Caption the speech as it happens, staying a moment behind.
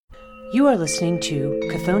You are listening to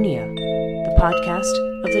Chthoniya, the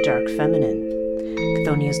podcast of the Dark Feminine.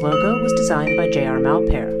 Chthoniya's logo was designed by J.R.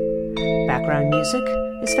 Malpair. Background music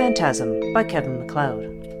is Phantasm by Kevin MacLeod.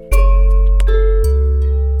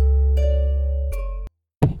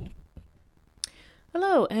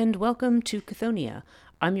 Hello and welcome to Chthoniya.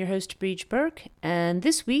 I'm your host, Breach Burke, and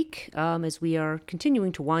this week, as we are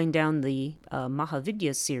continuing to wind down the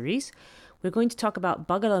Mahavidya series, we're going to talk about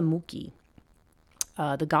Bhagalamukhi,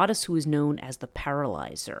 the goddess who is known as the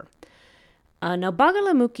Paralyzer. Now,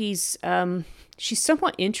 Bhagalamukhi's, she's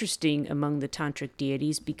somewhat interesting among the Tantric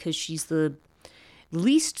deities because she's the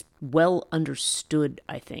least well understood,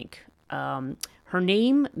 I think. Her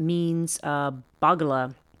name means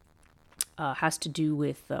Bhagala, has to do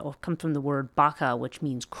with, or comes from the word baka, which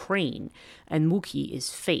means crane, and mukhi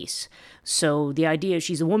is face. So the idea is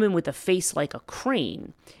she's a woman with a face like a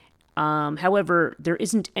crane. However, there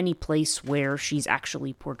isn't any place where she's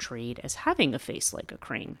actually portrayed as having a face like a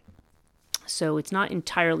crane. So it's not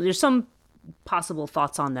entirely, there's some possible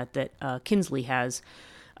thoughts on that Kinsley has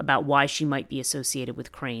about why she might be associated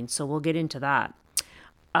with cranes. So we'll get into that.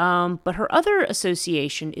 But her other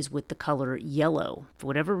association is with the color yellow. For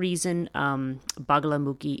whatever reason,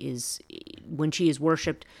 Bhagalamukhi is, when she is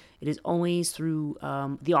worshipped, it is always through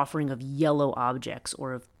the offering of yellow objects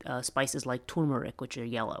or of spices like turmeric, which are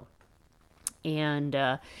yellow. And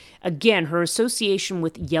again, her association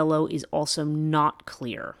with yellow is also not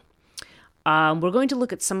clear. We're going to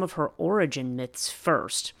look at some of her origin myths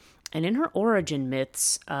first. And in her origin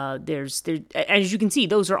myths, there's as you can see,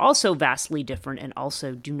 those are also vastly different and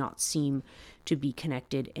also do not seem to be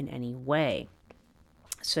connected in any way.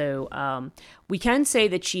 So we can say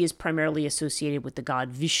that she is primarily associated with the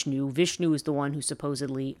god Vishnu. Vishnu is the one who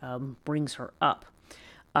supposedly brings her up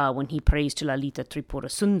when he prays to Lalita Tripura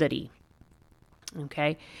Sundari.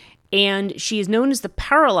 Okay, and she is known as the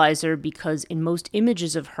Paralyzer because in most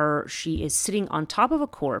images of her, she is sitting on top of a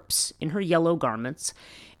corpse in her yellow garments.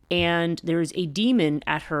 And there is a demon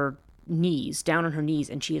at her knees, down on her knees,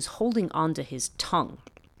 and she is holding onto his tongue.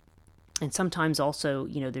 And sometimes also,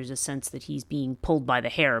 there's a sense that he's being pulled by the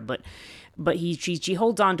hair, but she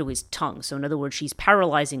holds onto his tongue. So in other words, she's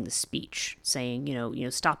paralyzing the speech,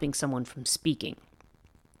 saying, stopping someone from speaking.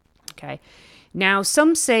 Okay. Now,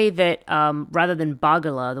 some say that rather than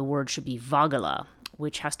Bhagala, the word should be Vagala,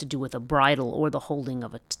 which has to do with a bridle or the holding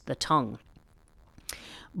of the tongue.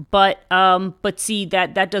 But see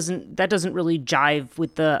that doesn't really jive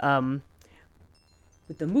with the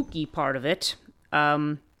Mukhi part of it.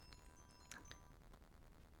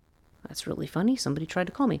 That's really funny. Somebody tried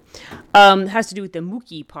to call me. It has to do with the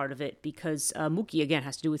Mukhi part of it because Mukhi again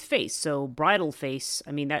has to do with face. So bridal face.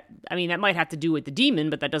 I mean that might have to do with the demon,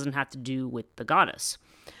 but that doesn't have to do with the goddess.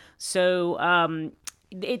 So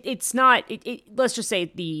it's not. Let's just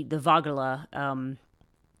say the Vagala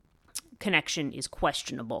connection is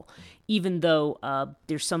questionable, even though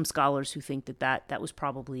there's some scholars who think that was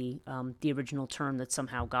probably the original term that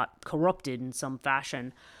somehow got corrupted in some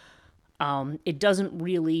fashion. It doesn't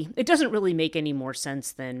really make any more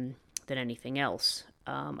sense than anything else.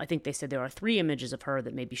 I think they said there are 3 images of her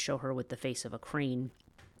that maybe show her with the face of a crane,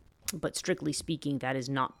 but strictly speaking, that is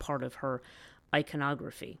not part of her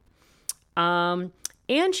iconography. And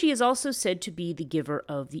she is also said to be the giver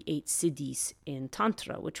of the 8 siddhis in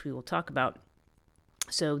Tantra, which we will talk about.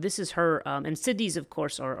 So this is her, and siddhis, of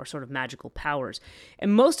course, are sort of magical powers.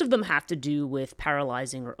 And most of them have to do with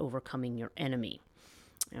paralyzing or overcoming your enemy.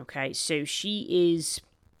 Okay, so she is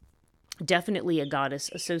definitely a goddess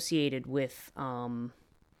associated with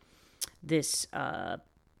this, how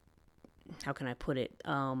can I put it?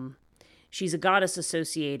 She's a goddess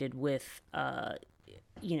associated with,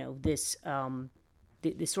 this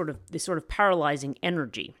sort of paralyzing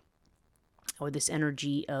energy, or this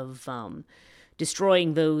energy of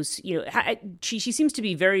destroying those. She seems to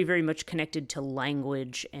be very, very much connected to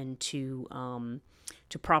language and to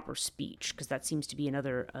proper speech, because that seems to be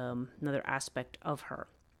another aspect of her.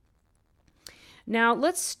 Now,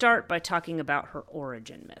 let's start by talking about her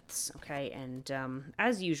origin myths, okay? And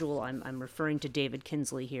as usual, I'm referring to David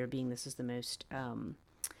Kinsley here, being this is the most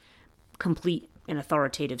complete and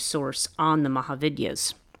authoritative source on the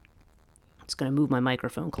Mahavidyas. I'm just going to move my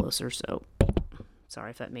microphone closer, so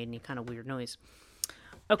sorry if that made any kind of weird noise.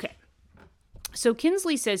 Okay. So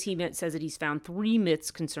Kinsley says that he's found 3 myths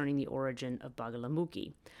concerning the origin of Bhagalamukhi.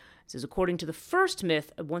 It says, according to the first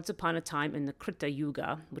myth, once upon a time in the Krita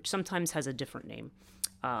Yuga, which sometimes has a different name.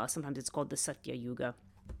 Sometimes it's called the Satya Yuga,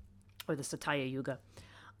 or the Satya Yuga.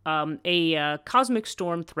 A cosmic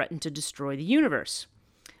storm threatened to destroy the universe.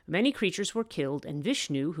 Many creatures were killed, and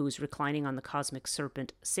Vishnu, who was reclining on the cosmic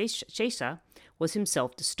serpent Shesha, was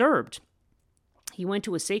himself disturbed. He went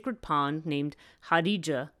to a sacred pond named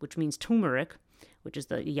Harija, which means turmeric, which is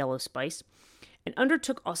the yellow spice, and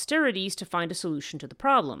undertook austerities to find a solution to the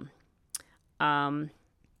problem.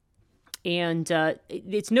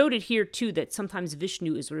 It's noted here, too, that sometimes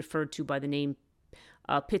Vishnu is referred to by the name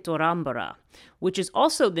Pitorambara, which is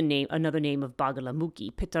also another name of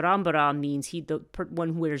Bhagalamukhi. Pitorambara means the one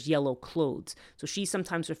who wears yellow clothes. So she's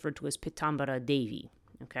sometimes referred to as Pitambara Devi.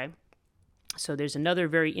 Okay? So there's another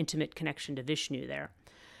very intimate connection to Vishnu there.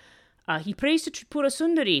 He prays to Tripura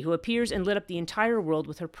Sundari, who appears and lit up the entire world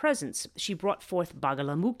with her presence. She brought forth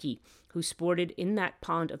Bhagalamukhi, who sported in that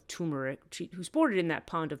pond of turmeric,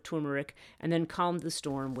 and then calmed the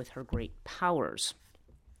storm with her great powers.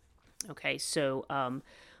 Okay, so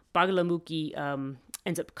Bhagalamukhi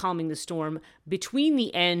ends up calming the storm between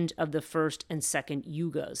the end of the first and second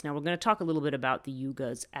yugas. Now, we're going to talk a little bit about the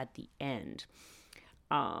yugas at the end,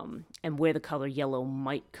 and where the color yellow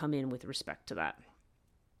might come in with respect to that.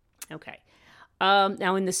 Okay.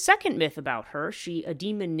 Now, in the second myth about her, a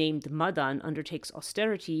demon named Madan undertakes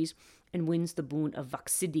austerities and wins the boon of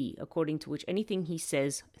Vaksiddhi, according to which anything he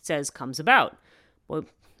says comes about. Well,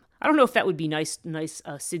 I don't know if that would be nice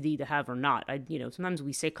siddhi to have or not. Sometimes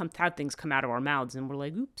we say have things come out of our mouths, and we're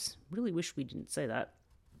like, oops, really wish we didn't say that.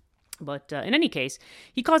 But in any case,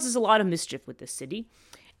 he causes a lot of mischief with this siddhi,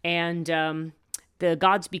 and the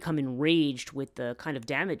gods become enraged with the kind of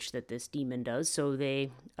damage that this demon does, so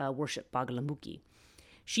they worship Bhagalamukhi.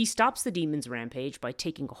 She stops the demon's rampage by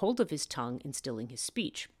taking a hold of his tongue and stilling his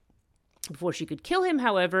speech. Before she could kill him,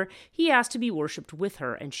 however, he asked to be worshipped with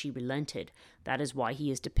her, and she relented. That is why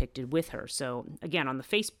he is depicted with her. So, again, on the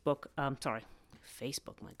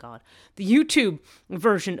the YouTube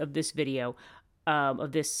version of this video,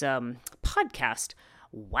 of this podcast,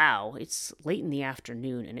 wow, it's late in the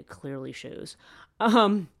afternoon, and it clearly shows.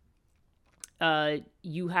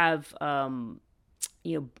 You have,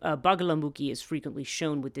 Bhagalamukhi is frequently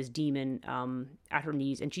shown with this demon at her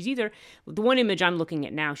knees, and she's either, the one image I'm looking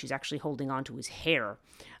at now, she's actually holding on to his hair,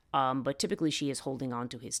 but typically she is holding on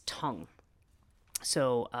to his tongue.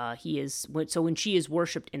 So when she is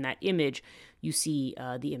worshipped in that image, you see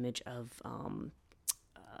the image of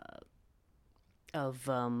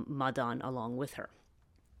Madan along with her.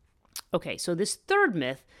 Okay, so this third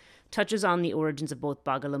myth touches on the origins of both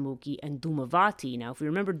Bhagalamukhi and Dhumavati. Now, if we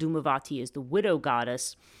remember, Dhumavati is the widow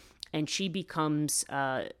goddess, and she becomes,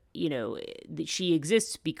 she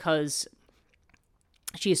exists because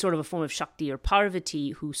she is sort of a form of Shakti or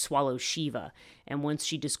Parvati who swallows Shiva. And once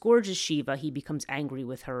she disgorges Shiva, he becomes angry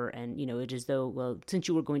with her, and, it is though, well, since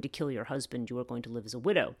you were going to kill your husband, you are going to live as a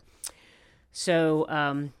widow. So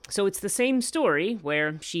it's the same story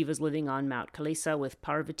where Shiva's living on Mount Kailasa with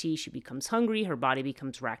Parvati. She becomes hungry. Her body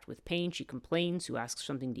becomes racked with pain. She complains. Who asks for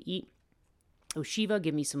something to eat? "Oh, Shiva,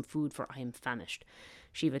 give me some food, for I am famished."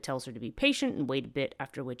 Shiva tells her to be patient and wait a bit,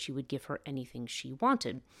 after which he would give her anything she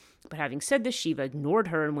wanted. But having said this, Shiva ignored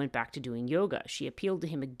her and went back to doing yoga. She appealed to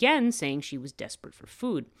him again, saying she was desperate for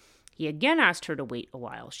food. He again asked her to wait a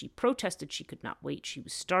while. She protested she could not wait. She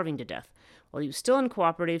was starving to death. While he was still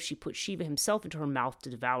uncooperative, she put Shiva himself into her mouth to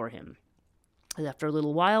devour him. And after a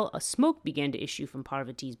little while, a smoke began to issue from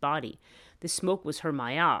Parvati's body. This smoke was her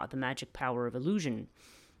Maya, the magic power of illusion.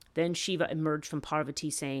 Then Shiva emerged from Parvati,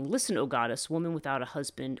 saying, "Listen, O goddess, woman without a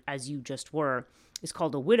husband, as you just were, is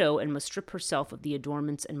called a widow and must strip herself of the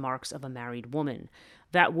adornments and marks of a married woman.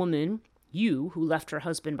 That woman, you, who left her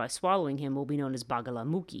husband by swallowing him, will be known as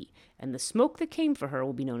Bhagalamukhi, and the smoke that came for her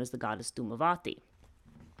will be known as the goddess Dhumavati."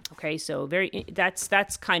 Okay, so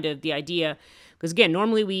that's kind of the idea, because again,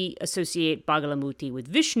 normally we associate Bhagalamukhi with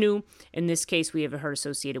Vishnu. In this case, we have her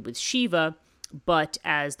associated with Shiva, but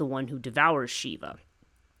as the one who devours Shiva.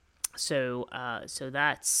 So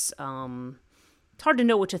that's it's hard to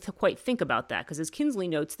know what to quite think about that, because as Kinsley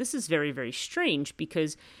notes, this is very, very strange,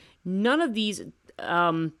 because none of these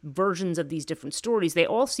versions of these different stories, they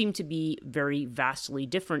all seem to be very vastly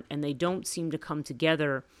different, and they don't seem to come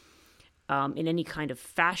together in any kind of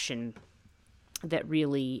fashion that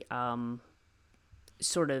really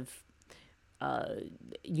sort of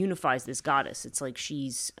unifies this goddess. It's like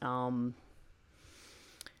she's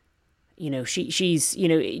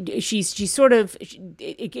she's sort of,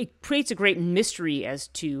 it creates a great mystery as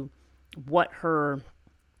to what her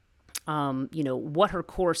what her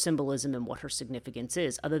core symbolism and what her significance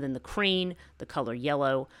is, other than the crane, the color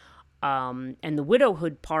yellow, and the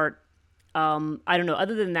widowhood part. I don't know,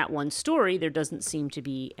 other than that one story, there doesn't seem to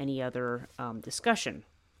be any other discussion.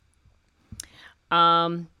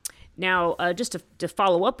 Now, just to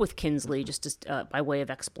follow up with Kinsley, by way of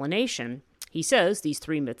explanation, he says these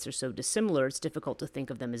three myths are so dissimilar, it's difficult to think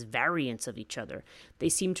of them as variants of each other. They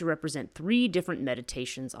seem to represent three different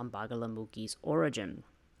meditations on Bhagalamukhi's origin.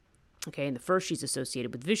 Okay, in the first, she's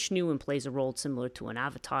associated with Vishnu and plays a role similar to an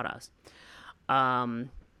avatar.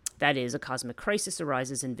 That is, a cosmic crisis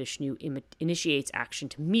arises and Vishnu initiates action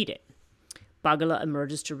to meet it. Bhagala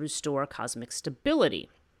emerges to restore cosmic stability.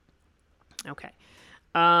 Okay.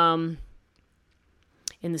 In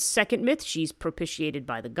the second myth, she's propitiated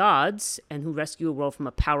by the gods and who rescue a world from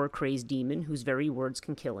a power-crazed demon whose very words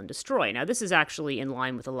can kill and destroy. Now, this is actually in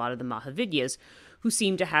line with a lot of the Mahavidyas who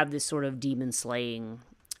seem to have this sort of demon-slaying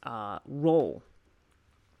role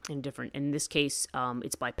in this case,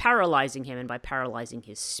 it's by paralyzing him and by paralyzing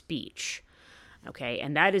his speech. Okay,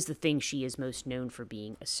 and that is the thing she is most known for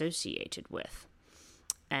being associated with.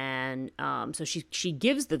 And so she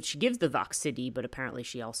gives the Vaksiddhi, but apparently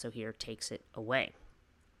she also here takes it away.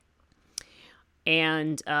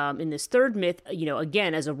 And in this third myth,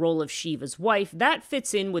 again, as a role of Shiva's wife, that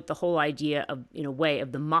fits in with the whole idea of, in a way,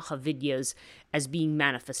 of the Mahavidyas as being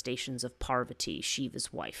manifestations of Parvati,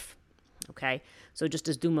 Shiva's wife. Okay, so just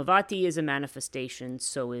as Dhumavati is a manifestation,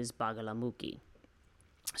 so is Bhagalamukhi.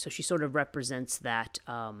 So she sort of represents that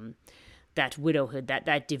widowhood,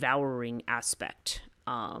 that devouring aspect,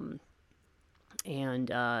 So,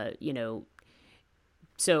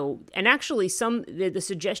 and actually the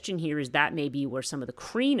suggestion here is that may be where some of the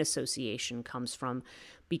crane association comes from,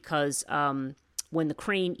 because when the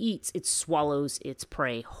crane eats, it swallows its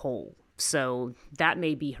prey whole. So that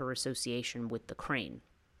may be her association with the crane.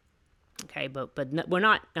 Okay, but we're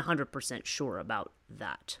not 100% sure about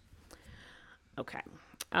that. Okay.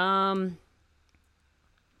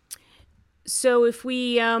 So if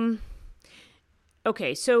we...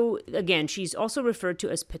 Okay, so again, she's also referred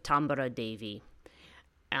to as Pitambara Devi.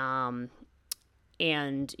 And,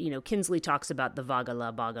 Kinsley talks about the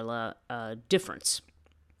Vagala difference.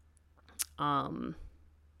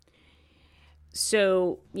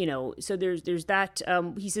 So there's that,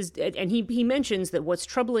 he says, and he mentions that what's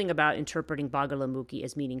troubling about interpreting Bhagalamukhi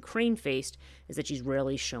as meaning crane-faced is that she's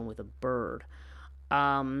rarely shown with a bird.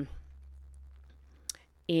 In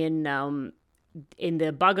the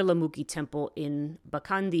Bhagalamukhi temple in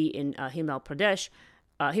Bakandi in Himachal Pradesh,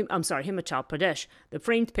 the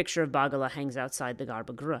framed picture of Bhagala hangs outside the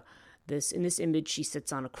Garbhagriha. In this image, she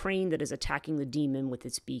sits on a crane that is attacking the demon with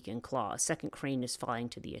its beak and claw. A second crane is flying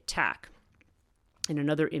to the attack. In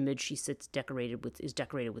another image, she sits decorated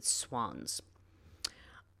with swans.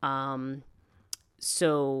 Again,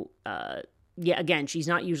 she's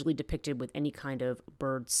not usually depicted with any kind of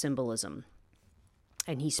bird symbolism.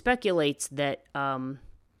 And he speculates that, that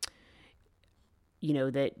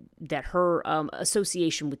her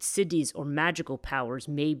association with siddhis or magical powers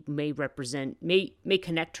may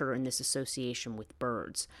connect her in this association with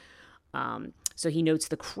birds. So he notes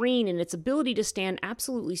the crane and its ability to stand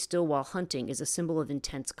absolutely still while hunting is a symbol of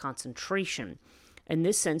intense concentration. In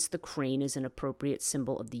this sense, the crane is an appropriate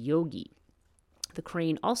symbol of the yogi. The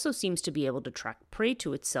crane also seems to be able to track prey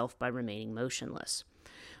to itself by remaining motionless.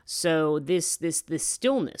 So this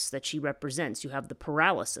stillness that she represents, you have the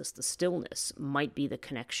paralysis, the stillness, might be the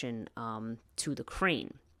connection to the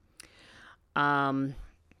crane. Again,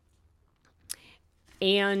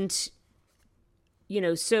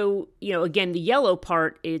 the yellow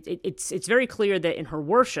part, it's very clear that in her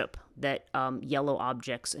worship that yellow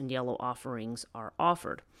objects and yellow offerings are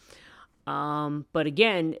offered. But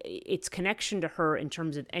again, its connection to her in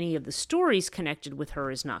terms of any of the stories connected with her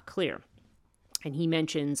is not clear. And he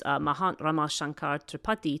mentions Mahant Ramashankar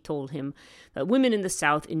Tripathi told him that women in the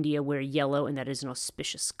South India wear yellow and that is an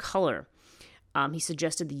auspicious color. He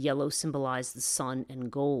suggested the yellow symbolized the sun and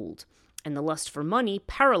gold. And the lust for money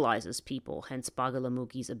paralyzes people, hence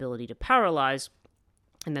Bhagalamukhi's ability to paralyze,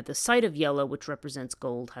 and that the sight of yellow, which represents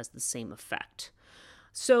gold, has the same effect.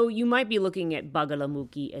 So you might be looking at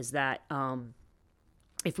Bhagalamukhi as that,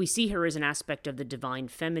 if we see her as an aspect of the divine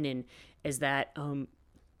feminine, as that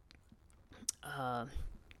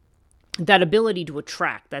that ability to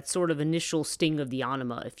attract, that sort of initial sting of the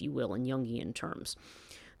anima, if you will, in Jungian terms.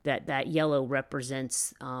 That yellow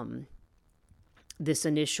represents this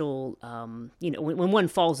initial, when one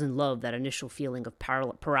falls in love, that initial feeling of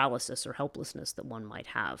paralysis or helplessness that one might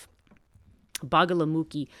have.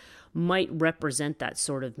 Bhagalamukhi might represent that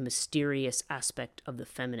sort of mysterious aspect of the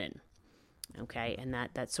feminine, okay, and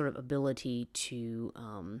that sort of ability to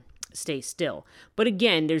stay still. But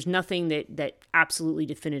again, there's nothing that absolutely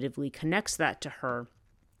definitively connects that to her,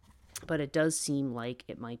 but it does seem like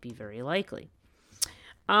it might be very likely.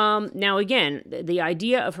 Now, again, the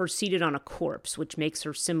idea of her seated on a corpse, which makes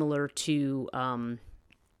her similar to,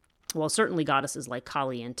 certainly goddesses like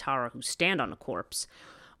Kali and Tara who stand on a corpse,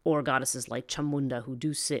 or goddesses like Chamunda who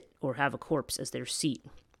do sit or have a corpse as their seat.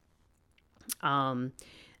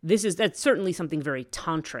 That's certainly something very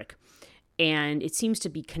tantric, and it seems to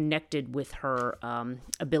be connected with her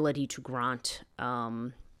ability to grant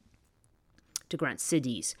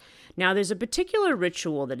siddhis. Now, there's a particular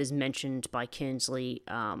ritual that is mentioned by Kinsley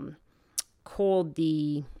called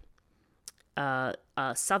the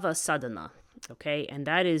Sava Sadhana. Okay, and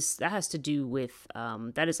that has to do with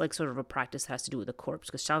that is like sort of a practice that has to do with the corpse,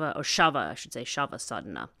 because Shava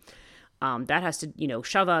Sadhana. That has to,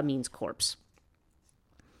 Shava means corpse,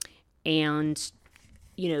 and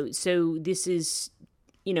so this is,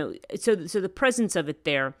 so the presence of it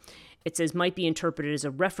there, it says, might be interpreted as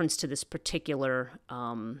a reference to this particular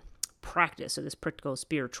practice or this particular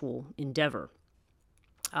spiritual endeavor,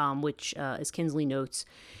 which, as Kinsley notes,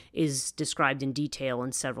 is described in detail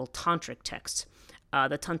in several tantric texts.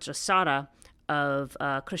 The Tantra Sara of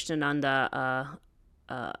Krishnananda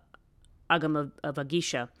Agama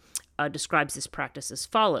describes this practice as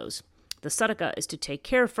follows. The sadhaka is to take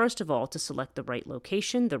care, first of all, to select the right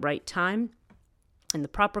location, the right time, and the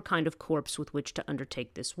proper kind of corpse with which to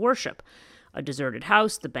undertake this worship. A deserted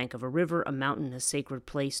house, the bank of a river, a mountain, a sacred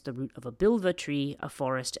place, the root of a bilva tree, a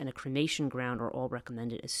forest, and a cremation ground are all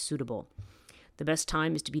recommended as suitable. The best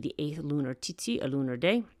time is to be the 8th lunar tithi, a lunar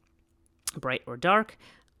day, bright or dark,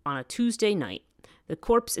 on a Tuesday night. The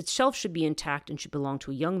corpse itself should be intact and should belong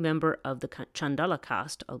to a young member of the Chandala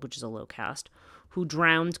caste, which is a low caste, who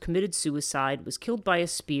drowned, committed suicide, was killed by a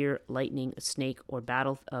spear, lightning, a snake, or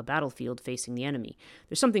battlefield facing the enemy.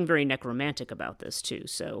 There's something very necromantic about this, too.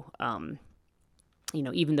 So,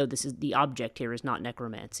 even though this is the object here is not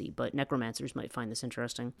necromancy, but necromancers might find this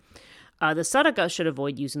interesting. The sadhaka should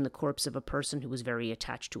avoid using the corpse of a person who was very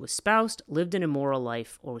attached to a spouse, lived an immoral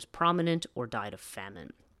life, or was prominent, or died of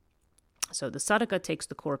famine. So the sadhaka takes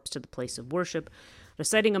the corpse to the place of worship,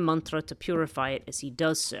 reciting a mantra to purify it as he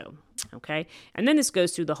does so. Okay? And then this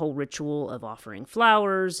goes through the whole ritual of offering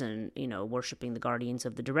flowers and, worshiping the guardians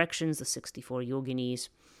of the directions, the 64 yoginis,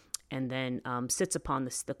 and then sits upon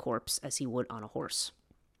the corpse as he would on a horse.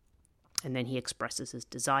 And then he expresses his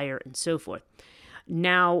desire and so forth.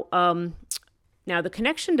 Now the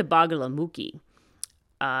connection to Bhagalamukhi,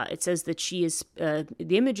 it says that she is, the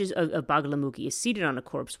images of Bhagalamukhi is seated on a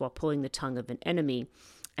corpse while pulling the tongue of an enemy,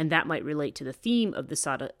 and that might relate to the theme of the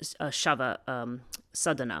Shava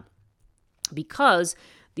Sadhana, because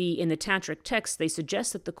in the Tantric text, they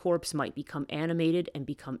suggest that the corpse might become animated and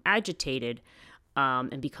become agitated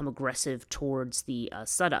and become aggressive towards the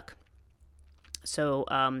sadhak. So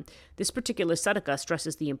this particular sadhaka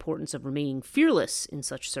stresses the importance of remaining fearless in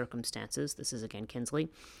such circumstances. This is again Kinsley.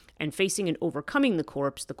 And facing and overcoming the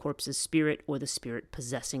corpse's spirit, or the spirit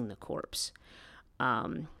possessing the corpse.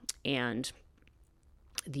 And in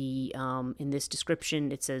this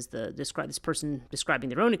description, it says this person describing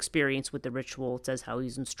their own experience with the ritual. It says how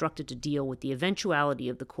he's instructed to deal with the eventuality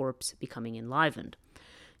of the corpse becoming enlivened.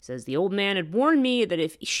 It says, the old man had warned me that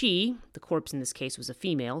if she, the corpse in this case was a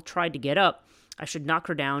female, tried to get up, I should knock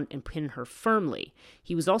her down and pin her firmly.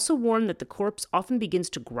 He was also warned that the corpse often begins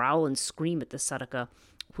to growl and scream at the sadhaka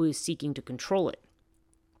who is seeking to control it.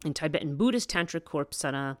 In Tibetan Buddhist Tantric corpse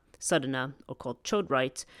sadhana, or called chod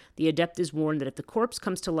rites, the adept is warned that if the corpse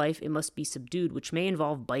comes to life, it must be subdued, which may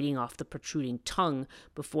involve biting off the protruding tongue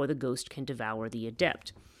before the ghost can devour the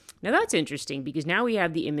adept. Now that's interesting, because now we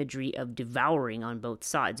have the imagery of devouring on both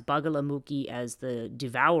sides. Bhagalamukhi as the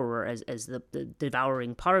devourer, as the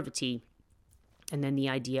devouring Parvati, and then the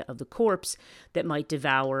idea of the corpse that might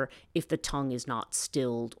devour if the tongue is not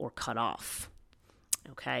stilled or cut off.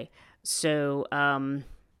 Okay, so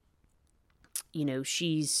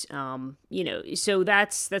she's so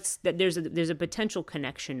that's there's a potential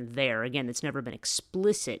connection there. Again, it's never been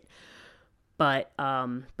explicit, but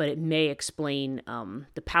it may explain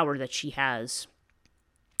the power that she has.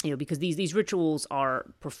 Because these rituals are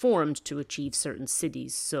performed to achieve certain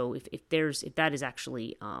siddhis. So if that is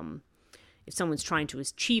actually if someone's trying to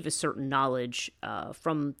achieve a certain knowledge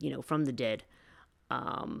from the dead,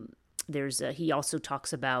 he also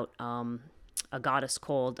talks about a goddess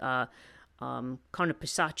called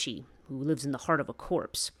Karnapisachi, who lives in the heart of a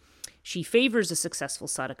corpse. She favors a successful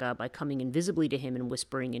sadhaka by coming invisibly to him and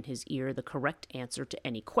whispering in his ear the correct answer to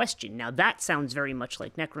any question. Now that sounds very much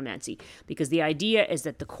like necromancy, because the idea is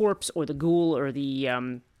that the corpse or the ghoul or the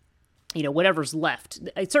whatever's left.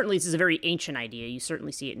 Certainly, this is a very ancient idea. You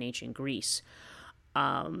certainly see it in ancient Greece.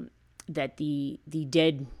 That the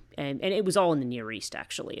dead, and it was all in the Near East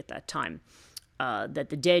actually at that time. that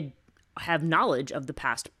the dead have knowledge of the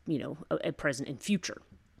past, present, and future.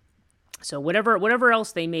 So whatever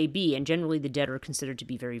else they may be, and generally the dead are considered to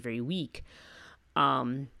be very, very weak.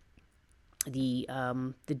 The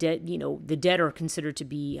dead are considered to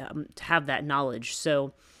be to have that knowledge.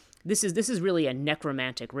 So this is really a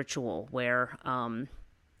necromantic ritual where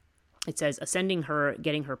it says, ascending her,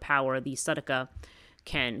 getting her power, the Sadhaka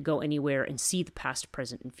can go anywhere and see the past,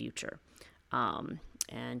 present, and future.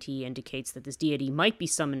 And he indicates that this deity might be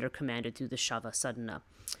summoned or commanded through the Shava Sadhana,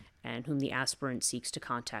 and whom the aspirant seeks to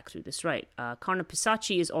contact through this rite.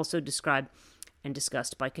 Karnapisachi is also described and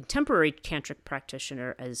discussed by contemporary tantric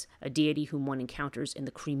practitioner as a deity whom one encounters in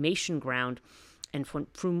the cremation ground and from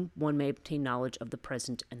whom one may obtain knowledge of the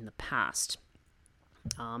present and the past.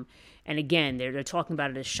 And again, they're talking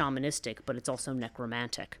about it as shamanistic, but it's also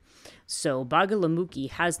necromantic. So Bhagalamukhi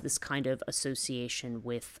has this kind of association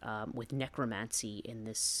with necromancy in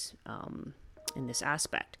this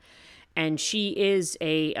aspect. And she is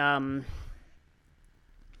a,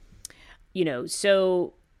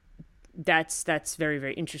 so that's very,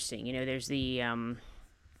 very interesting. There's the,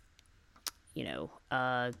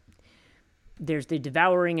 there's the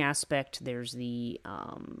devouring aspect. There's the,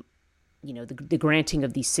 the granting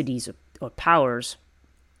of these cities or powers.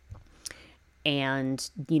 And,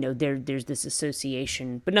 there's this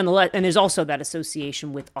association, but nonetheless, and there's also that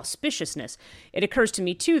association with auspiciousness. It occurs to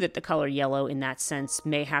me, too, that the color yellow in that sense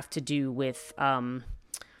may have to do with,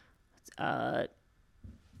 the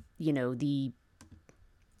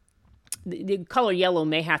color yellow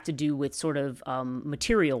may have to do with sort of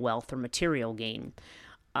material wealth or material gain.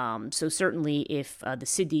 So certainly if the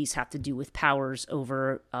siddhis have to do with powers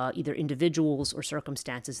over either individuals or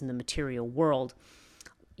circumstances in the material world,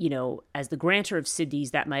 as the grantor of siddhis,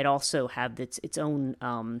 that might also have its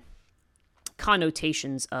own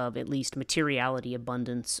connotations of at least materiality,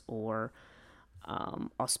 abundance, or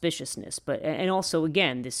auspiciousness. And also,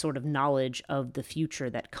 again, this sort of knowledge of the future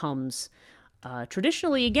that comes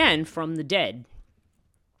traditionally, again, from the dead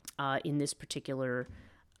in this particular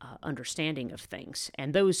understanding of things.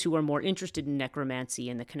 And those who are more interested in necromancy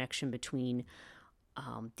and the connection between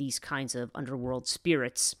these kinds of underworld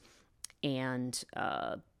spirits and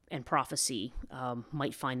prophecy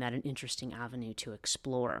might find that an interesting avenue to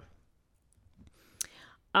explore.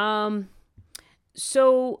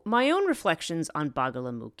 So my own reflections on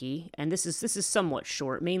Bhagalamukhi, and this is somewhat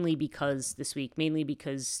short, mainly because there's a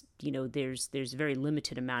very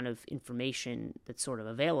limited amount of information that's sort of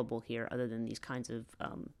available here, other than these kinds of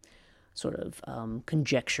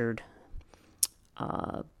conjectured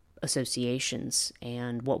associations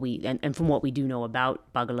and from what we do know about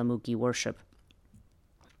Bhagalamukhi worship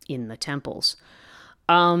in the temples.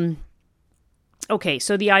 Okay,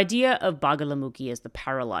 so the idea of Bhagalamukhi as the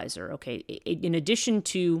paralyzer. Okay, in addition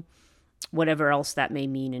to whatever else that may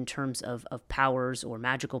mean in terms of powers or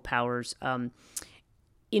magical powers,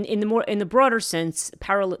 in the broader sense,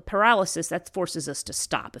 paralysis that forces us to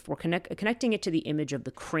stop. If we're connecting it to the image of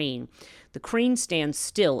the crane stands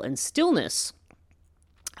still, and stillness,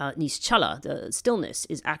 nischala, the stillness,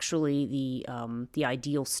 is actually the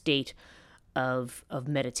ideal state of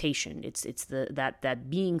meditation. It's that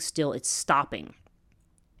being still, it's stopping.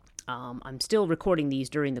 I'm still recording these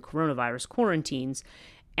during the coronavirus quarantines,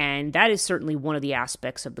 and that is certainly one of the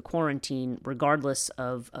aspects of the quarantine, regardless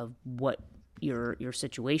of what your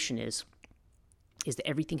situation is that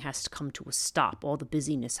everything has to come to a stop. All the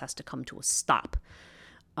busyness has to come to a stop.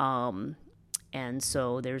 And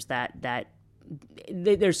so there's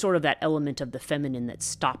there's sort of that element of the feminine that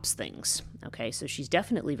stops things. Okay, so she's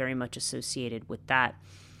definitely very much associated with that.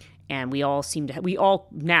 And we all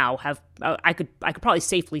now have, I could probably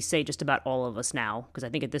safely say just about all of us now, because I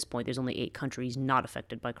think at this point there's only 8 countries not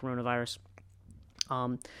affected by coronavirus,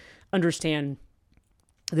 understand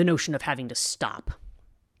the notion of having to stop.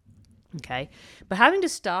 Okay, but having to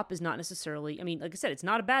stop is not necessarily, like I said, it's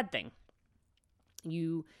not a bad thing.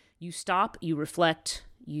 You stop, you reflect,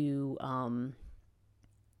 you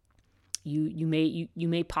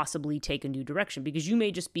may possibly take a new direction, because you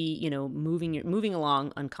may just be, moving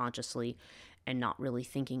along unconsciously and not really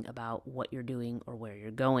thinking about what you're doing or where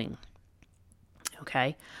you're going.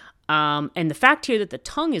 Okay. And the fact here that the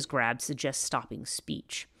tongue is grabbed suggests stopping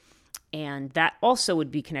speech. And that also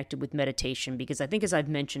would be connected with meditation, because I think, as I've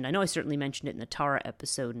mentioned, I know I certainly mentioned it in the Tara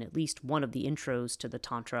episode, and at least one of the intros to the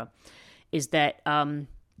Tantra, is that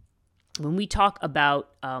when we talk about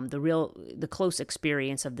the close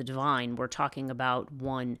experience of the divine, we're talking about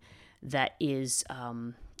one that is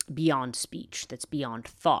beyond speech, that's beyond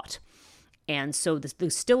thought. And so the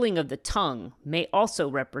stilling of the tongue may also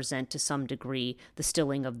represent, to some degree, the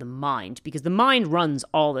stilling of the mind, because the mind runs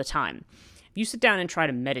all the time. If you sit down and try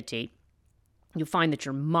to meditate, you'll find that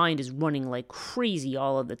your mind is running like crazy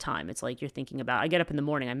all of the time. It's like you're thinking about, I get up in the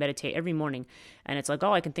morning, I meditate every morning, and it's like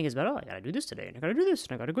all I can think is about, I got to do this today, and I got to do this,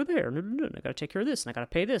 and I got to go there, and I got to take care of this, and I got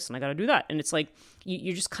to pay this, and I got to do that. And it's like,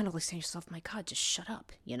 you're just kind of like saying to yourself, my God, just shut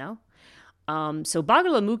up, So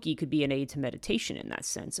Bhagalamukhi could be an aid to meditation in that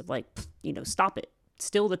sense of like, stop it.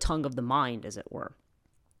 Still the tongue of the mind, as it were.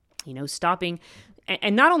 Stopping,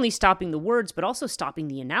 and not only stopping the words, but also stopping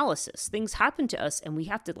the analysis. Things happen to us and we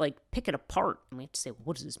have to like pick it apart. And we have to say, well,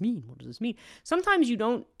 what does this mean? What does this mean? Sometimes you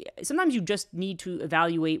just need to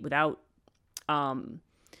evaluate without,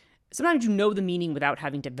 sometimes the meaning without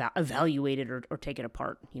having to evaluate it or take it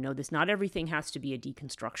apart. Not everything has to be a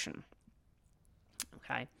deconstruction.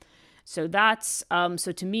 Okay. So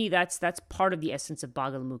so to me, that's part of the essence of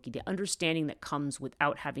Bhagalamukhi, the understanding that comes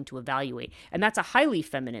without having to evaluate. And that's a highly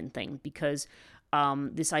feminine thing because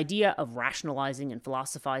this idea of rationalizing and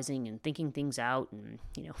philosophizing and thinking things out and,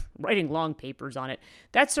 writing long papers on it,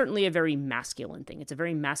 that's certainly a very masculine thing. It's a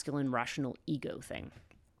very masculine, rational ego thing.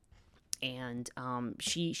 And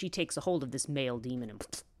she takes a hold of this male demon and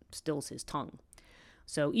stills his tongue.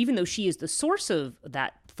 So even though she is the source of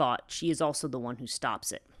that thought, she is also the one who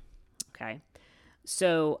stops it. Okay,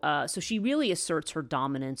 so she really asserts her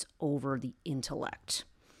dominance over the intellect.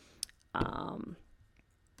 I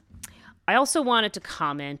also wanted to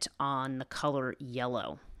comment on the color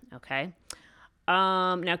yellow. Okay,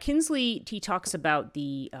 now Kinsley, he talks about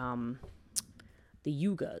the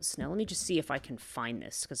yugas. Now let me just see if I can find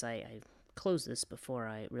this because I closed this before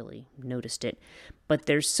I really noticed it. But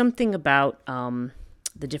there's something about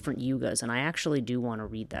the different yugas, and I actually do want to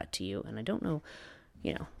read that to you. And I don't know,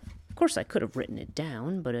 Of course, I could have written it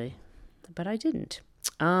down, but I didn't.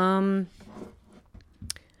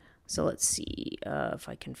 So let's see if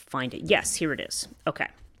I can find it. Yes, here it is. Okay.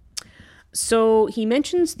 So he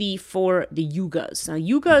mentions the yugas. Now,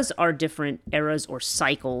 yugas are different eras or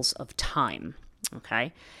cycles of time.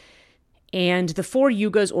 Okay. And the 4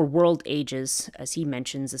 yugas or world ages, as he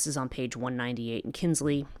mentions, this is on page 198 in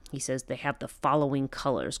Kinsley, he says they have the following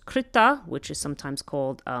colors. Krita, which is sometimes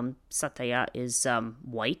called Satya, is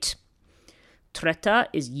white. Treta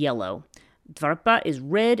is yellow. Dvarpa is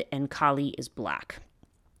red, and Kali is black.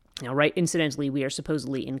 Now, right, incidentally, we are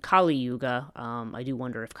supposedly in Kali Yuga. I do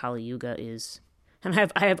wonder if Kali Yuga is, and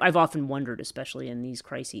I've often wondered, especially in these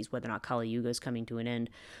crises, whether or not Kali Yuga is coming to an end.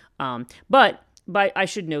 But I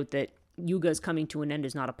should note that Yuga's coming to an end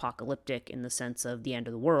is not apocalyptic in the sense of the end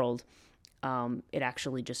of the world. It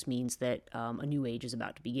actually just means that a new age is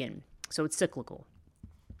about to begin. So it's cyclical.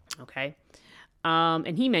 Okay.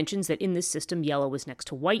 And he mentions that in this system, yellow is next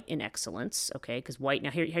to white in excellence. Okay. Because white, now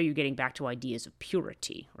here you're getting back to ideas of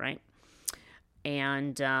purity, right?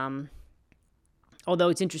 And although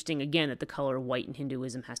it's interesting, again, that the color white in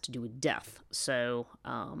Hinduism has to do with death. So,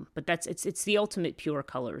 but it's the ultimate pure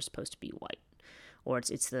color is supposed to be white. Or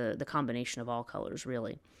it's the combination of all colors,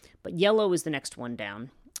 really. But yellow is the next one down.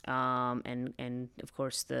 And of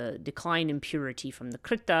course, the decline in purity from the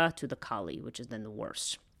Krita to the Kali, which is then the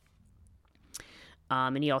worst.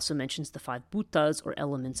 And he also mentions the 5 bhutas, or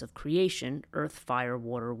elements of creation. Earth, fire,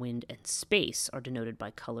 water, wind, and space are denoted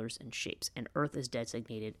by colors and shapes. And earth is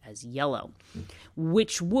designated as yellow,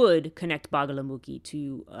 which would connect Bhagalamukhi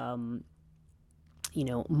to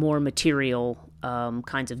more material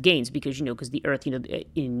kinds of gains, because the earth,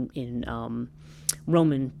 in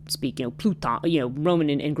Roman speak, Pluton,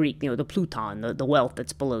 Roman and Greek, the Pluton, the wealth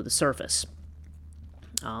that's below the surface.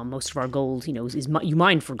 Most of our gold, is you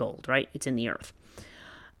mine for gold, right? It's in the earth.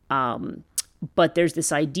 But there's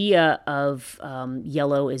this idea of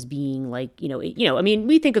yellow as being like,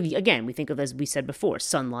 we think of, as we said before,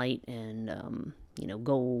 sunlight and,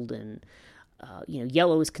 gold and,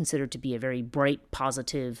 yellow is considered to be a very bright,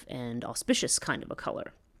 positive, and auspicious kind of a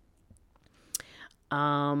color.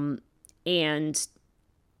 And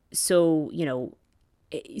so,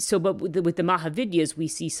 but with the Mahavidyas, we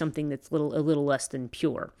see something that's a little less than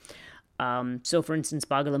pure. So, for instance,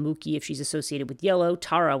 Bhagalamukhi, if she's associated with yellow,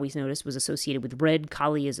 Tara, we noticed, was associated with red,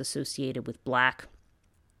 Kali is associated with black.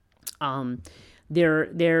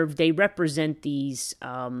 They represent these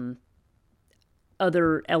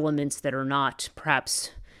other elements that are not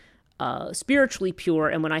perhaps spiritually pure.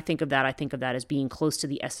 And when I think of that as being close to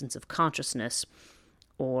the essence of consciousness,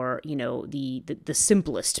 or the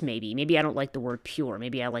simplest. Maybe I don't like the word pure.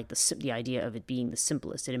 Maybe I like the idea of it being the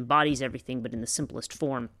simplest. It embodies everything, but in the simplest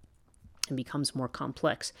form, and becomes more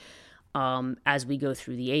complex as we go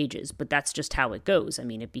through the ages. But that's just how it goes. I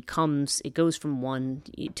mean, it goes from one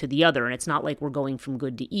to the other, and it's not like we're going from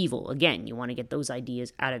good to evil. Again, you want to get those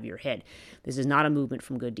ideas out of your head. This is not a movement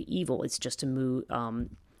from good to evil. It's just a move.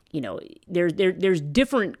 there's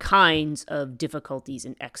different kinds of difficulties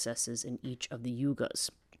and excesses in each of the yugas.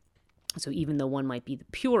 So even though one might be the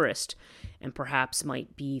purest and perhaps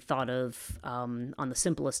might be thought of on the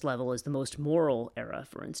simplest level as the most moral era,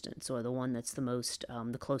 for instance, or the one that's the most,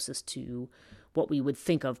 the closest to what we would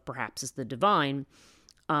think of perhaps as the divine,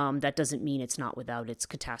 that doesn't mean it's not without its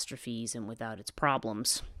catastrophes and without its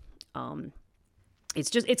problems.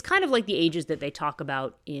 It's kind of like the ages that they talk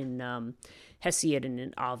about in Hesiod and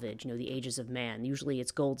in Ovid, the ages of man. Usually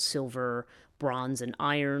it's gold, silver, bronze, and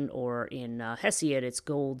iron, or in Hesiod it's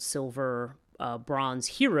gold, silver, bronze,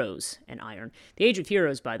 heroes, and iron. The age of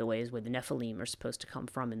heroes, by the way, is where the Nephilim are supposed to come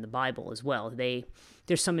from in the Bible as well.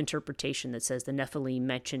 There's some interpretation that says the Nephilim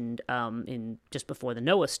mentioned in just before the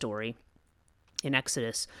Noah story in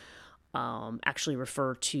Exodus actually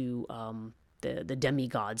refer to the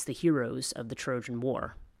demigods, the heroes of the Trojan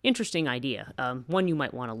War. Interesting idea. One you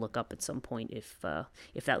might want to look up at some point if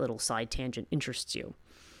that little side tangent interests you.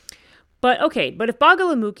 But if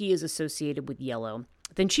Bhagalamukhi is associated with yellow,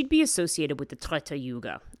 then she'd be associated with the Treta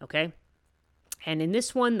Yuga, okay? And in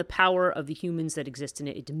this one, the power of the humans that exist in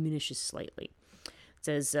it diminishes slightly. It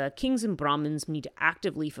says, kings and Brahmins need to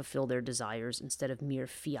actively fulfill their desires instead of mere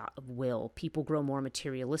fiat of will. People grow more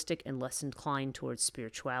materialistic and less inclined towards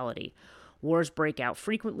spirituality. Wars break out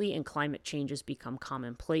frequently and climate changes become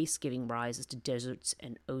commonplace, giving rise to deserts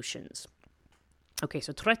and oceans. Okay,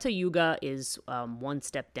 so Treta Yuga is one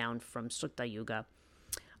step down from Krita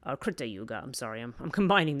Yuga. I'm sorry, I'm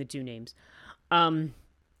combining the two names. And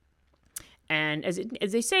as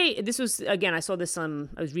they say, this was, again, I saw this, I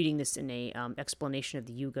was reading this in a explanation of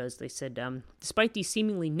the yugas. They said, despite these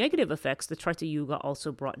seemingly negative effects, the Treta Yuga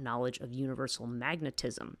also brought knowledge of universal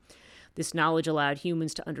magnetism. This knowledge allowed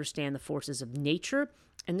humans to understand the forces of nature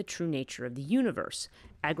and the true nature of the universe.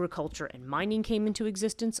 Agriculture and mining came into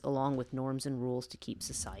existence, along with norms and rules to keep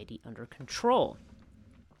society under control.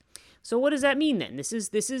 So what does that mean then? This is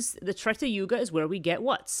the Treta Yuga is where we get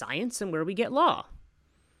what? Science, and where we get law.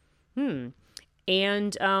 And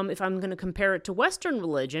if I'm going to compare it to Western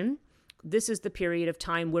religion, this is the period of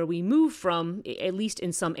time where we move from, at least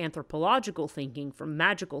in some anthropological thinking, from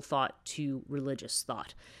magical thought to religious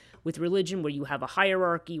thought. With religion, where you have a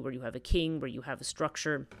hierarchy, where you have a king, where you have a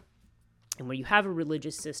structure, and where you have a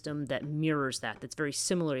religious system that mirrors that's very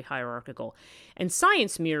similarly hierarchical. And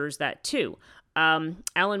science mirrors that too.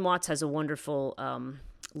 Alan Watts has a wonderful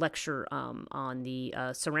lecture on the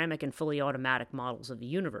ceramic and fully automatic models of the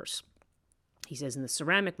universe. He says in the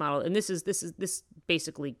ceramic model, and this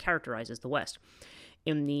basically characterizes the West.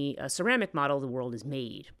 In the ceramic model, the world is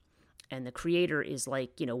made. And the creator is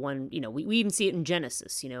like, we even see it in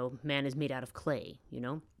Genesis, man is made out of clay,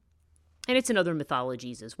 And it's in other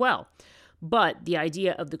mythologies as well. But the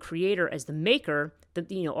idea of the creator as the maker,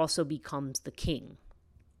 also becomes the king.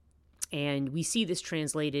 And we see this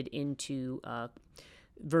translated into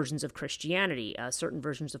versions of Christianity, certain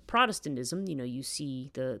versions of Protestantism. You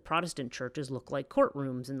see the Protestant churches look like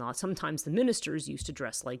courtrooms, and sometimes the ministers used to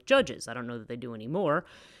dress like judges. I don't know that they do anymore,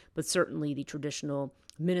 but certainly the traditional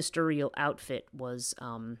ministerial outfit was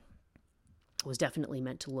definitely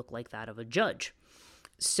meant to look like that of a judge.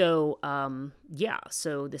 So,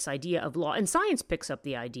 so this idea of law, and science picks up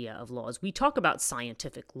the idea of laws. We talk about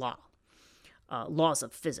scientific law, laws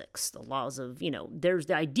of physics, the laws of, there's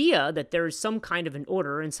the idea that there is some kind of an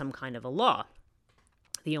order and some kind of a law.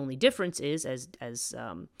 The only difference is, as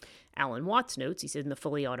Alan Watts notes, he said in the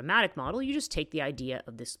fully automatic model, you just take the idea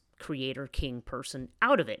of this creator king person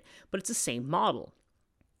out of it, but it's the same model.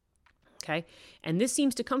 Okay, and this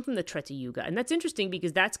seems to come from the Treta Yuga, and that's interesting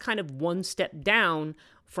because that's kind of one step down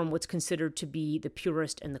from what's considered to be the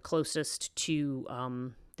purest and the closest to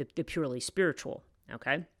the purely spiritual.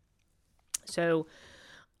 Okay, so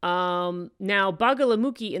now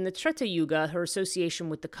Bhagalamukhi in the Treta Yuga, her association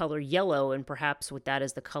with the color yellow, and perhaps with that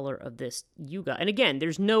as the color of this yuga. And again,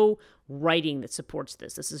 there's no writing that supports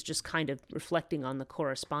this. This is just kind of reflecting on the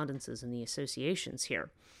correspondences and the associations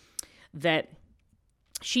here. That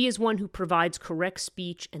she is one who provides correct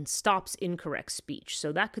speech and stops incorrect speech.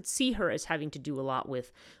 So that could see her as having to do a lot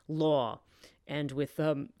with law and with,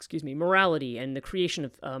 morality and the creation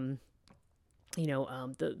of,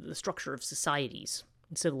 the structure of societies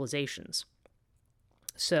and civilizations.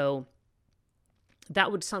 So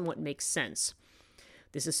that would somewhat make sense,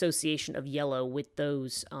 this association of yellow with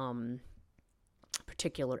those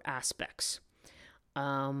particular aspects.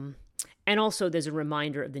 And also there's a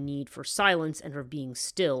reminder of the need for silence and for being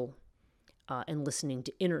still and listening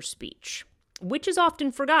to inner speech, which is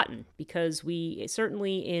often forgotten because we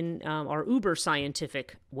certainly in our uber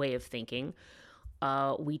scientific way of thinking,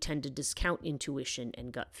 we tend to discount intuition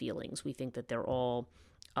and gut feelings. We think that they're all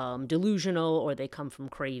delusional, or they come from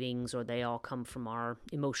cravings, or they all come from our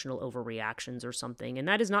emotional overreactions or something. And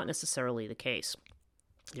that is not necessarily the case.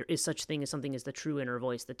 There is such thing as something as the true inner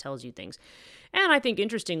voice that tells you things. And I think,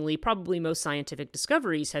 interestingly, probably most scientific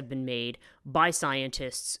discoveries have been made by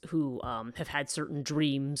scientists who have had certain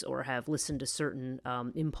dreams or have listened to certain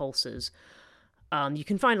impulses. You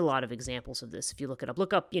can find a lot of examples of this if you look it up.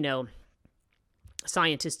 Look up,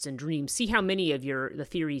 scientists and dreams. See how many of the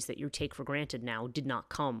theories that you take for granted now did not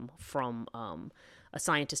come from a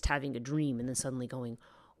scientist having a dream and then suddenly going,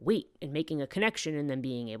 wait, and making a connection and then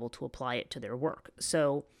being able to apply it to their work.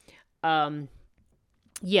 So, you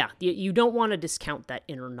don't want to discount that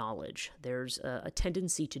inner knowledge. There's a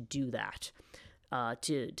tendency to do that,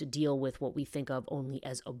 to deal with what we think of only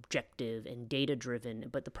as objective and data-driven.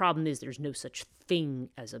 But the problem is there's no such thing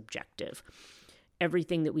as objective.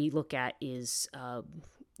 Everything that we look at is,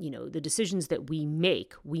 the decisions that we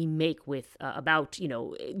make with about,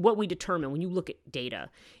 what we determine. When you look at data,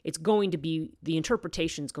 it's going to be, the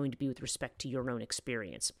interpretation is going to be with respect to your own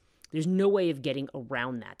experience. There's no way of getting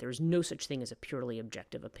around that. There's no such thing as a purely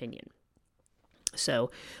objective opinion.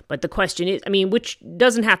 So, but the question is, which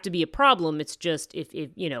doesn't have to be a problem. It's just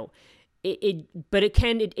it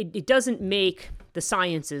doesn't make the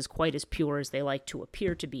sciences quite as pure as they like to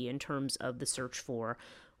appear to be in terms of the search for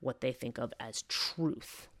what they think of as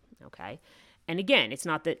truth. Okay. And again, it's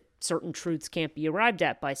not that certain truths can't be arrived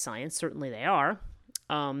at by science. Certainly they are.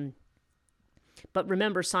 But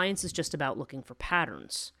remember, science is just about looking for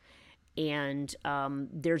patterns. And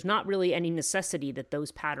there's not really any necessity that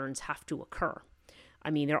those patterns have to occur.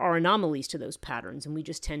 There are anomalies to those patterns, and we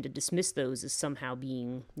just tend to dismiss those as somehow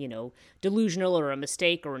being, delusional or a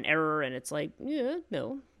mistake or an error. And it's like,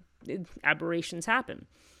 aberrations happen.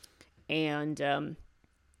 And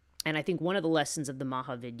I think one of the lessons of the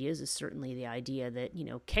Mahavidyas is certainly the idea that,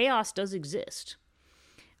 chaos does exist.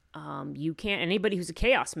 You can't, anybody who's a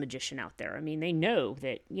chaos magician out there, they know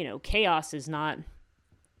that, chaos is not,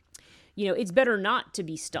 it's better not to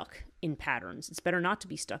be stuck in patterns. It's better not to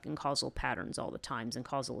be stuck in causal patterns all the times and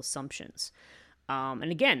causal assumptions.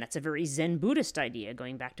 And again, that's a very Zen Buddhist idea,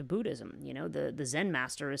 going back to Buddhism. The Zen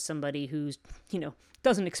master is somebody who's,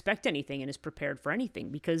 doesn't expect anything and is prepared for anything,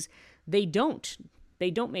 because they don't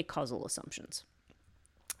make causal assumptions.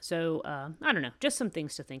 So, I don't know, just some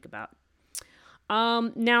things to think about.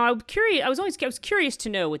 Now, I was curious to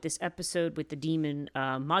know with this episode with the demon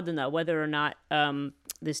Madan, whether or not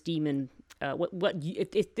this demon,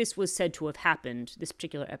 if this was said to have happened, this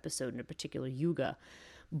particular episode in a particular yuga.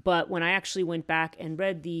 But when I actually went back and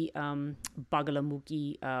read the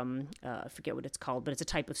Bhagalamukhi, I forget what it's called, but it's a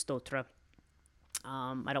type of stotra.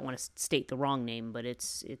 I don't want to state the wrong name, but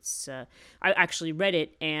it's. I actually read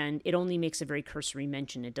it, and it only makes a very cursory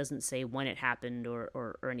mention. It doesn't say when it happened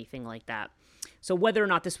or anything like that. So whether or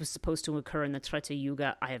not this was supposed to occur in the Treta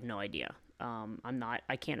Yuga, I have no idea.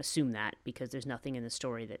 I can't assume that, because there's nothing in the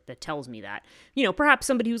story that tells me that. Perhaps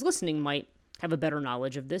somebody who's listening might have a better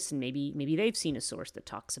knowledge of this, and maybe they've seen a source that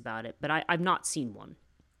talks about it, but I've not seen one.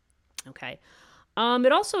 Okay.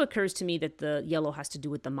 It also occurs to me that the yellow has to do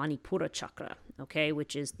with the Manipura chakra, okay,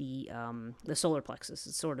 which is the solar plexus.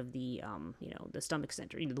 It's sort of the stomach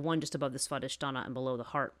center, the one just above the Svadhisthana and below the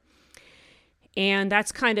heart. And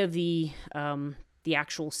that's kind of the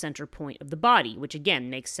actual center point of the body, which again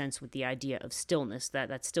makes sense with the idea of stillness,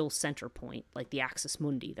 that still center point, like the axis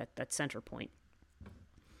mundi, that center point.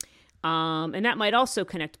 And that might also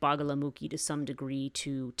connect Bhagalamukhi to some degree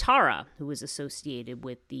to Tara, who is associated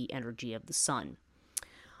with the energy of the sun.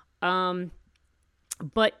 But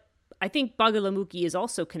I think Bhagalamukhi is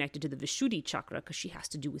also connected to the Vishuddhi chakra, because she has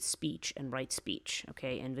to do with speech and right speech.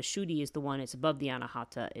 Okay, and Vishuddhi is the one, it's above the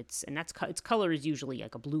Anahata. Its color is usually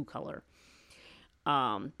like a blue color.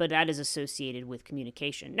 But that is associated with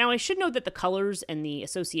communication. Now, I should note that the colors and the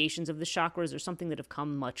associations of the chakras are something that have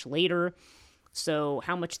come much later. So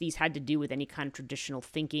how much these had to do with any kind of traditional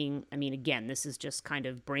thinking, again, this is just kind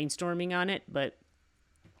of brainstorming on it, but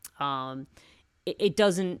it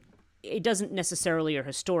doesn't necessarily or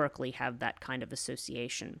historically have that kind of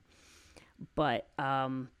association. But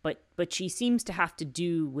she seems to have to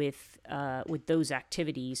do with those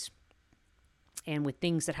activities, and with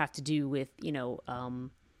things that have to do with, the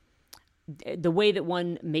way that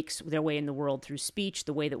one makes their way in the world through speech,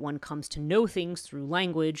 the way that one comes to know things through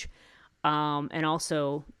language, and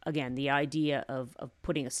also, again, the idea of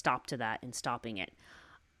putting a stop to that and stopping it.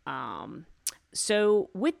 So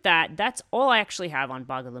with that, that's all I actually have on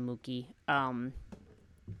Bhagalamukhi.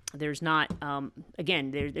 There's not,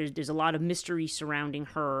 again, there's a lot of mystery surrounding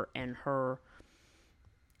her and her,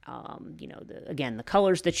 the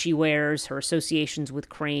colors that she wears, her associations with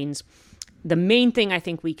cranes. the main thing I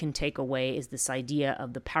think we can take away is this idea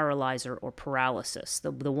of the paralyzer or paralysis,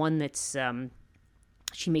 the one that's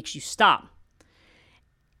she makes you stop.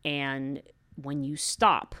 And when you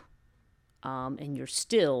stop and you're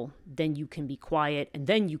still, then you can be quiet, and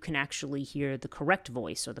then you can actually hear the correct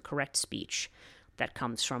voice or the correct speech that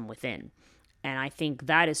comes from within. And I think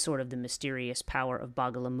that is sort of the mysterious power of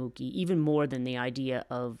Bhagalamukhi, even more than the idea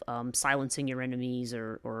of silencing your enemies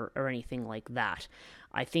or anything like that.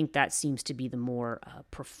 I think that seems to be the more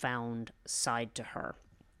profound side to her.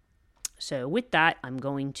 So with that, I'm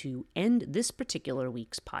going to end this particular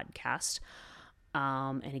week's podcast.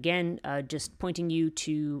 And again, just pointing you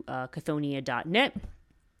to Chthoniya.net,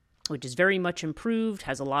 which is very much improved,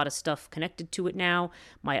 has a lot of stuff connected to it now.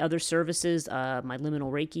 My other services, my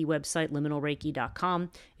Liminal Reiki website,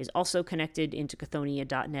 liminalreiki.com, is also connected into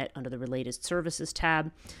Chthoniya.net under the Related Services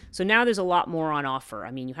tab. So now there's a lot more on offer.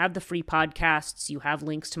 I mean, you have the free podcasts, you have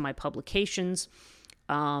links to my publications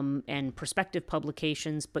and prospective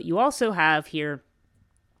publications, but you also have here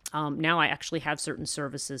now I actually have certain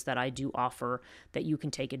services that I do offer that you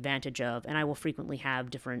can take advantage of, and I will frequently have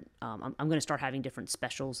different, I'm going to start having different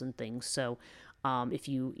specials and things. So if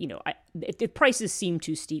if prices seem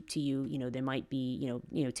too steep to you, there might be,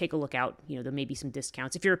 take a look out, there may be some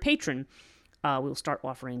discounts. If you're a patron, we'll start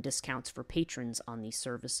offering discounts for patrons on these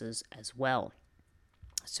services as well.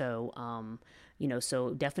 So,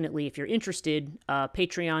 so definitely if you're interested,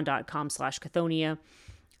 patreon.com/Chthoniya.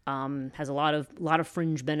 Has a lot of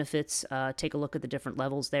fringe benefits. Take a look at the different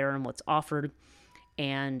levels there and what's offered.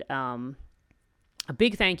 And a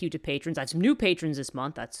big thank you to patrons. I have some new patrons this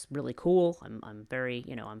month. That's really cool. I'm very,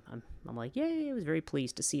 I'm like, yay, I was very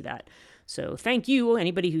pleased to see that. So thank you,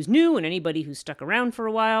 anybody who's new and anybody who's stuck around for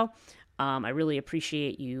a while. I really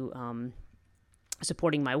appreciate you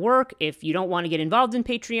supporting my work. If you don't want to get involved in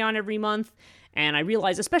Patreon every month, and I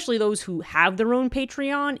realize, especially those who have their own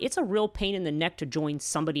Patreon, it's a real pain in the neck to join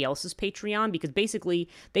somebody else's Patreon because basically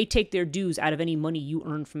they take their dues out of any money you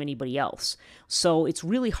earn from anybody else. So it's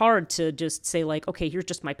really hard to just say like, okay, here's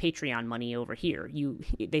just my Patreon money over here.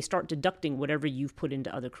 They start deducting whatever you've put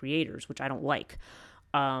into other creators, which I don't like.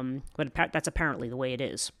 But that's apparently the way it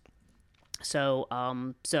is. So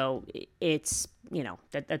it's,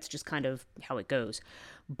 that's just kind of how it goes.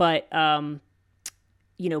 But, but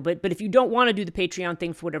if you don't want to do the Patreon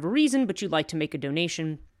thing for whatever reason, but you'd like to make a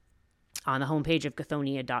donation, on the homepage of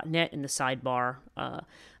Chthoniya.net in the sidebar,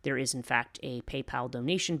 there is in fact a PayPal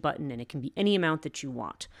donation button, and it can be any amount that you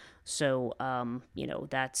want. So,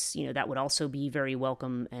 that would also be very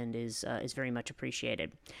welcome and is very much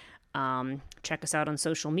appreciated. Check us out on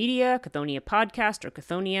social media, Chthoniya Podcast or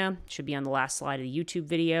Chthoniya, should be on the last slide of the YouTube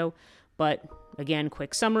video. But again,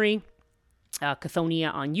 quick summary.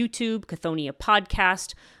 Chthoniya on YouTube, Chthoniya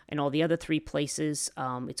Podcast, and all the other three places.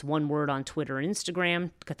 It's one word on Twitter and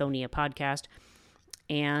Instagram, Chthoniya Podcast.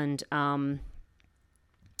 And on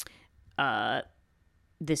Chthoniya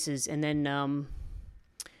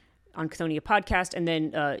Podcast, and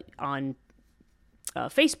then on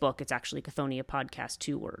Facebook, it's actually Chthoniya Podcast,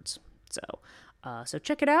 2 words. So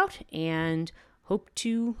check it out, and hope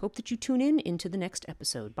that you tune in into the next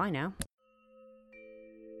episode. Bye now.